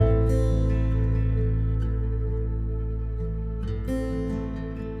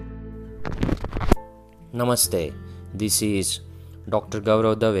Namaste, this is Dr.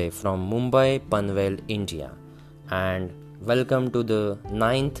 Gaurav Dave from Mumbai, Panvel, India, and welcome to the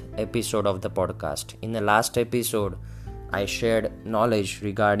 9th episode of the podcast. In the last episode, I shared knowledge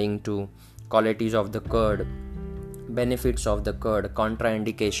regarding to qualities of the curd, benefits of the curd,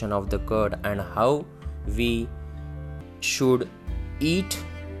 contraindication of the curd, and how we should eat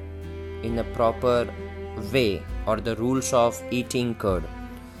in a proper way or the rules of eating curd.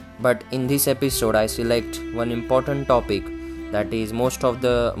 But in this episode I select one important topic, that is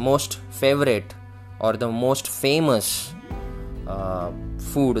most favorite or the most famous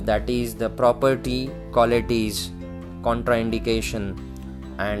food, that is the property, qualities, contraindication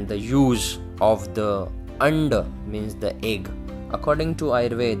and the use of the anda, means the egg. According to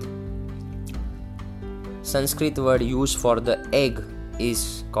Ayurveda, Sanskrit word used for the egg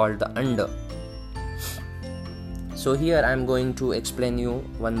is called the anda. So here I am going to explain you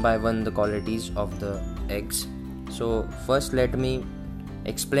one by one the qualities of the eggs. So first let me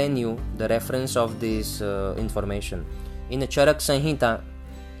explain you the reference of this information. In the Charak Sanhita,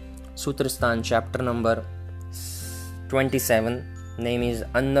 Sutrasthan, chapter number 27, name is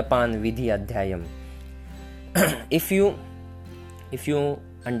Annapan Vidhi Adhyayam. If you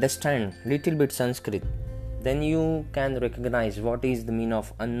understand little bit Sanskrit, then you can recognize what is the meaning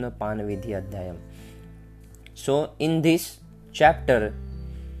of Annapan Vidhi Adhyayam. So in this chapter,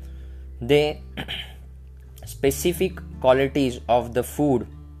 they specific qualities of the food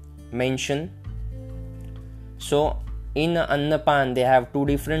mention. So in Annapan they have two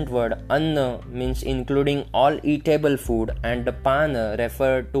different words. Anna means including all eatable food, and the Pana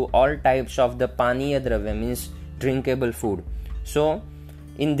refer to all types of the Paniya Dravya, means drinkable food. So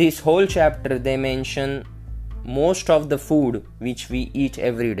in this whole chapter they mention most of the food which we eat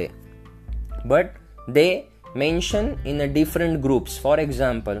every day, but they mention in a different groups. For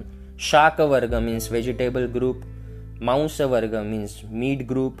example, Shaka Varga means vegetable group, Mausa Varga means meat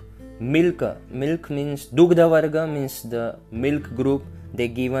group, milk means Dugdha Varga means the milk group. They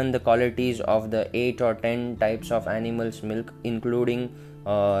given the qualities of the 8 or 10 types of animals milk, including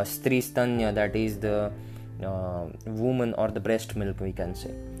Stristanya, that is the woman or the breast milk we can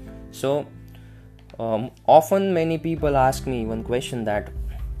say. So often many people ask me one question, that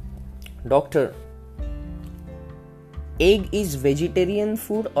doctor, egg is vegetarian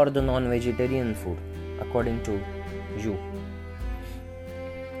food or the non-vegetarian food according to you?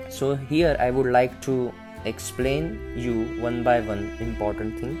 So here I would like to explain you one by one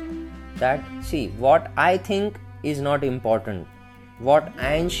important thing, that see, what I think is not important, what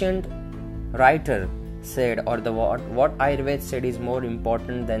ancient writer said or the what Ayurveda said is more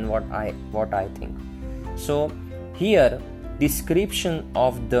important than what I think. So here description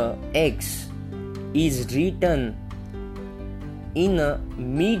of the eggs is written in a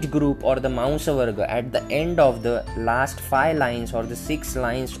meat group or the Mausa Varga. At the end of the last 5 lines or the 6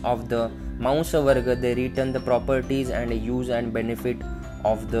 lines of the Mausa Varga, they written the properties and use and benefit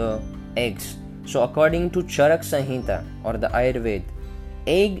of the eggs. So according to Charak Sanhita or the Ayurveda,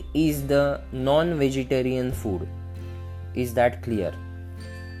 egg is the non-vegetarian food. Is that clear?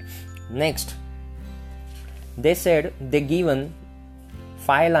 Next, they said they given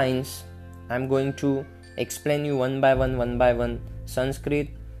 5 lines. I'm going to explain you one by one Sanskrit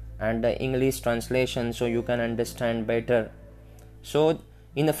and the English translation so you can understand better. So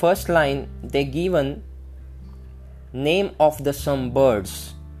in the first line they given name of the some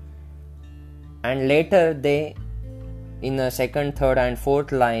birds, and later they in the second, third and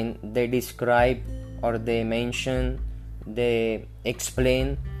fourth line they describe or they mention, they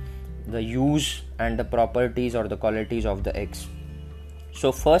explain the use and the properties or the qualities of the eggs.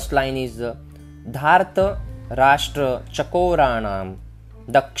 So first line is the Dharta Rashtra Chakoranam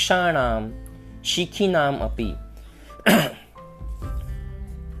Dakshanam Shikhinam Api.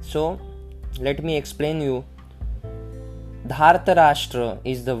 So let me explain you. Dharta Rashtra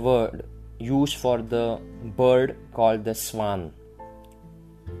is the word used for the bird called the swan.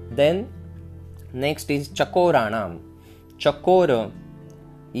 Then next is Chakoranam. Chakora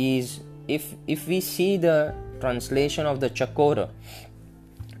is, if we see the translation of the Chakora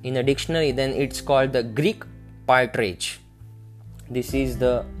in a dictionary, then it's called the Greek partridge. This is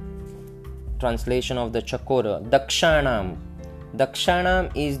the translation of the Chakora. Dakshanam. Dakshanam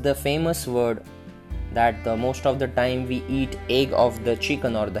is the famous word that most of the time we eat egg of the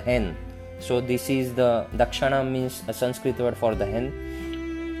chicken or the hen. So this is the Dakshanam, means a Sanskrit word for the hen.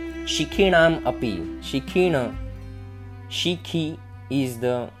 Shikhinam Api. Shikhi is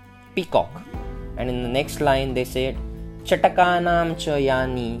the peacock. And in the next line they said Chatakanam cha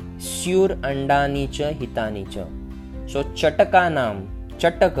yani syur andani cha hitani cha. So Chatakanam,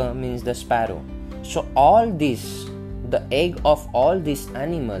 Chataka means the sparrow. So all this, the egg of all this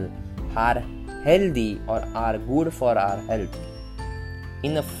animal are healthy or are good for our health.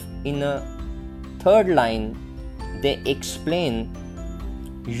 In a third line, they explain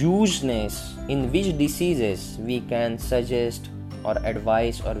useness, in which diseases we can suggest or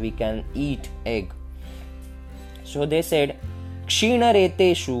advise or we can eat egg. So they said,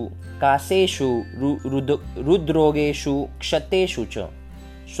 Kshinnareteshu, Kaseshu, Rudrogeshu, Kshateshu cha.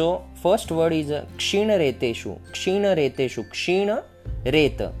 So first word is Kshinnareteshu. Kshinnareteshu. Kshina,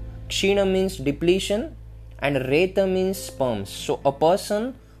 Reta. Kshina means depletion and Reta means sperms. So a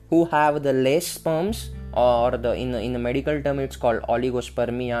person who have the less sperms, or in the medical term it's called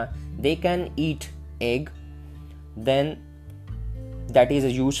oligospermia, they can eat egg. Then that is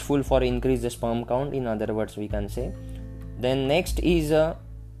useful for increase the sperm count, in other words we can say. Then next is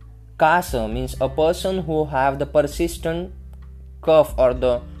Kasa, means a person who have the persistent cough or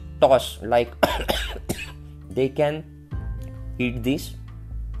the toss, like they can eat these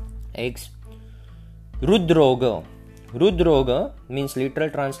eggs. Rudroga. Rudroga means literal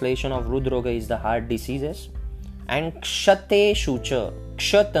translation of Rudroga is the heart diseases. And Kshate Shucha.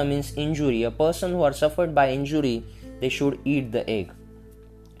 Kshata means injury. A person who are suffered by injury, they should eat the egg.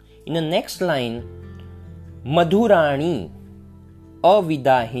 In the next line, Madhurani,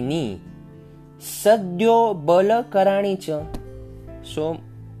 Avidahini, Sadyo Bala Karani cha. So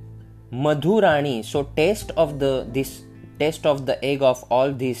Madhurani, so taste of the egg of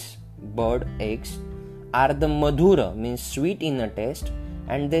all these bird eggs are the madhura, means sweet in a taste,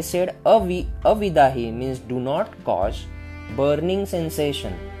 and they said avidahi means do not cause burning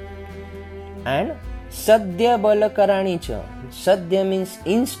sensation, and sadya balakarani cha. Sadya means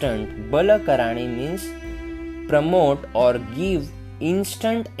instant, balakarani means promote or give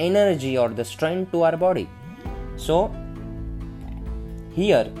instant energy or the strength to our body. So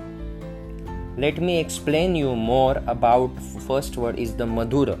here let me explain you more about first word is the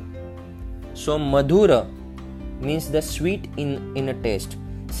madhura. So madhura means the sweet in a taste.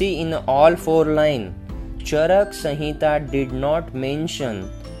 See, in all 4 lines, Charak Samhita did not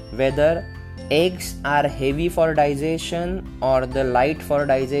mention whether eggs are heavy for digestion or the light for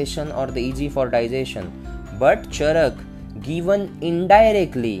digestion or the easy for digestion. But Charak given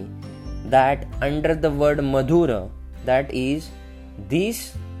indirectly that under the word madhura, that is,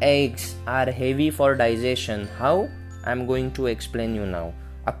 these eggs are heavy for digestion. How? I am going to explain you now.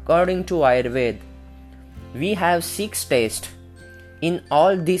 According to Ayurveda, we have 6 tastes. In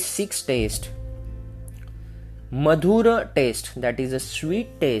all these 6 tastes, madhura taste, that is a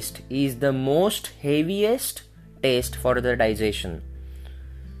sweet taste, is the most heaviest taste for the digestion.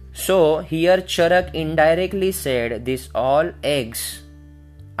 So here Charak indirectly said these all eggs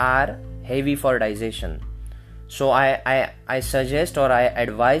are heavy for digestion. So I suggest or I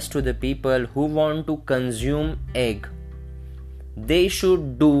advise to the people who want to consume egg, they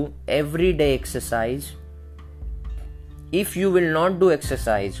should do everyday exercise. If you will not do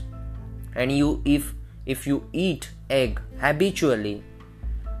exercise and if you eat egg habitually,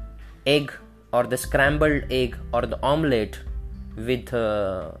 egg or the scrambled egg or the omelette with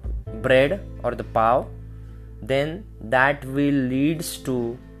bread or the pav, then that will leads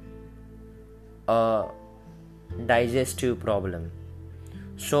to a digestive problem.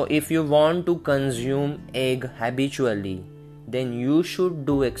 So if you want to consume egg habitually, then you should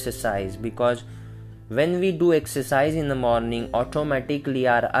do exercise, because when we do exercise in the morning, automatically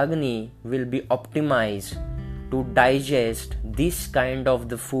our Agni will be optimized to digest this kind of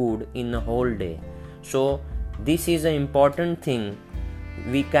the food in a whole day. So this is an important thing.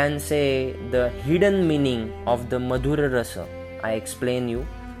 We can say the hidden meaning of the Madhura Rasa. I explain you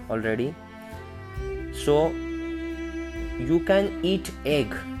already. So you can eat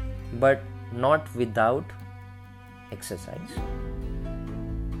egg but not without exercise.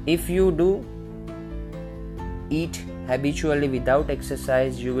 If you do eat habitually without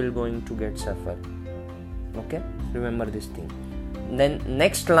exercise, you will going to get suffer. Okay, remember this thing. Then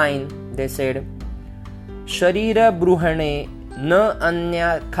next line they said, Sharira bruhane na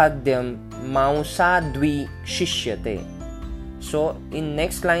anya khadyam mausadvi shishyate. So in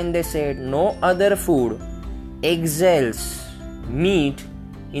next line they said, no other food excels meat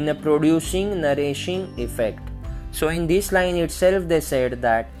in a producing nourishing effect. So in this line itself they said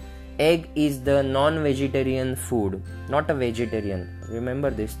that egg is the non-vegetarian food, not a vegetarian. Remember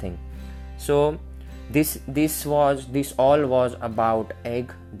this thing. So this all was about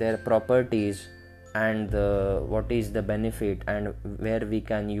egg, their properties, and what is the benefit, and where we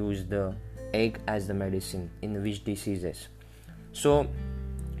can use the egg as the medicine in which diseases. So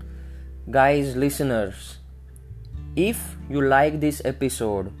guys, listeners, if you like this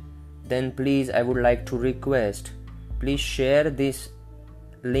episode, then please, I would like to request, please share this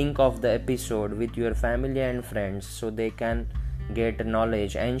link of the episode with your family and friends so they can get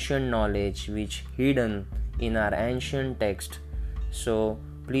knowledge, ancient knowledge which hidden in our ancient text. So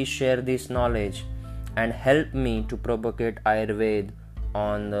please share this knowledge and help me to propagate Ayurveda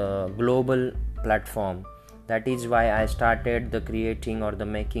on the global platform. That is why I started the creating or the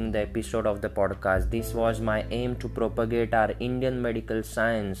making the episode of the podcast. This was my aim, to propagate our Indian medical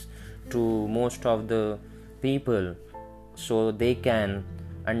science to most of the people so they can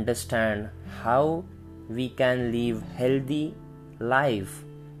understand how we can live healthy life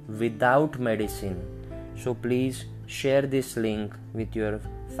without medicine. So please share this link with your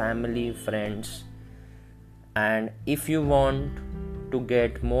family, friends, and if you want to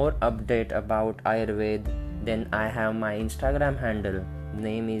get more update about Ayurveda, then I have my Instagram handle.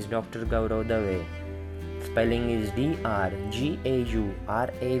 Name is Dr. Gaurav Dave. Spelling is DrGaurav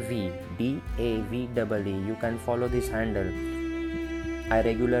You can follow this handle. I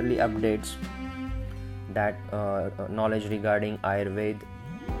regularly updates that knowledge regarding Ayurveda,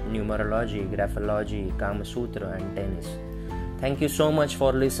 numerology, graphology, Kama Sutra and tennis. Thank you so much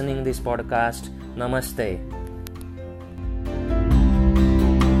for listening this podcast. Namaste.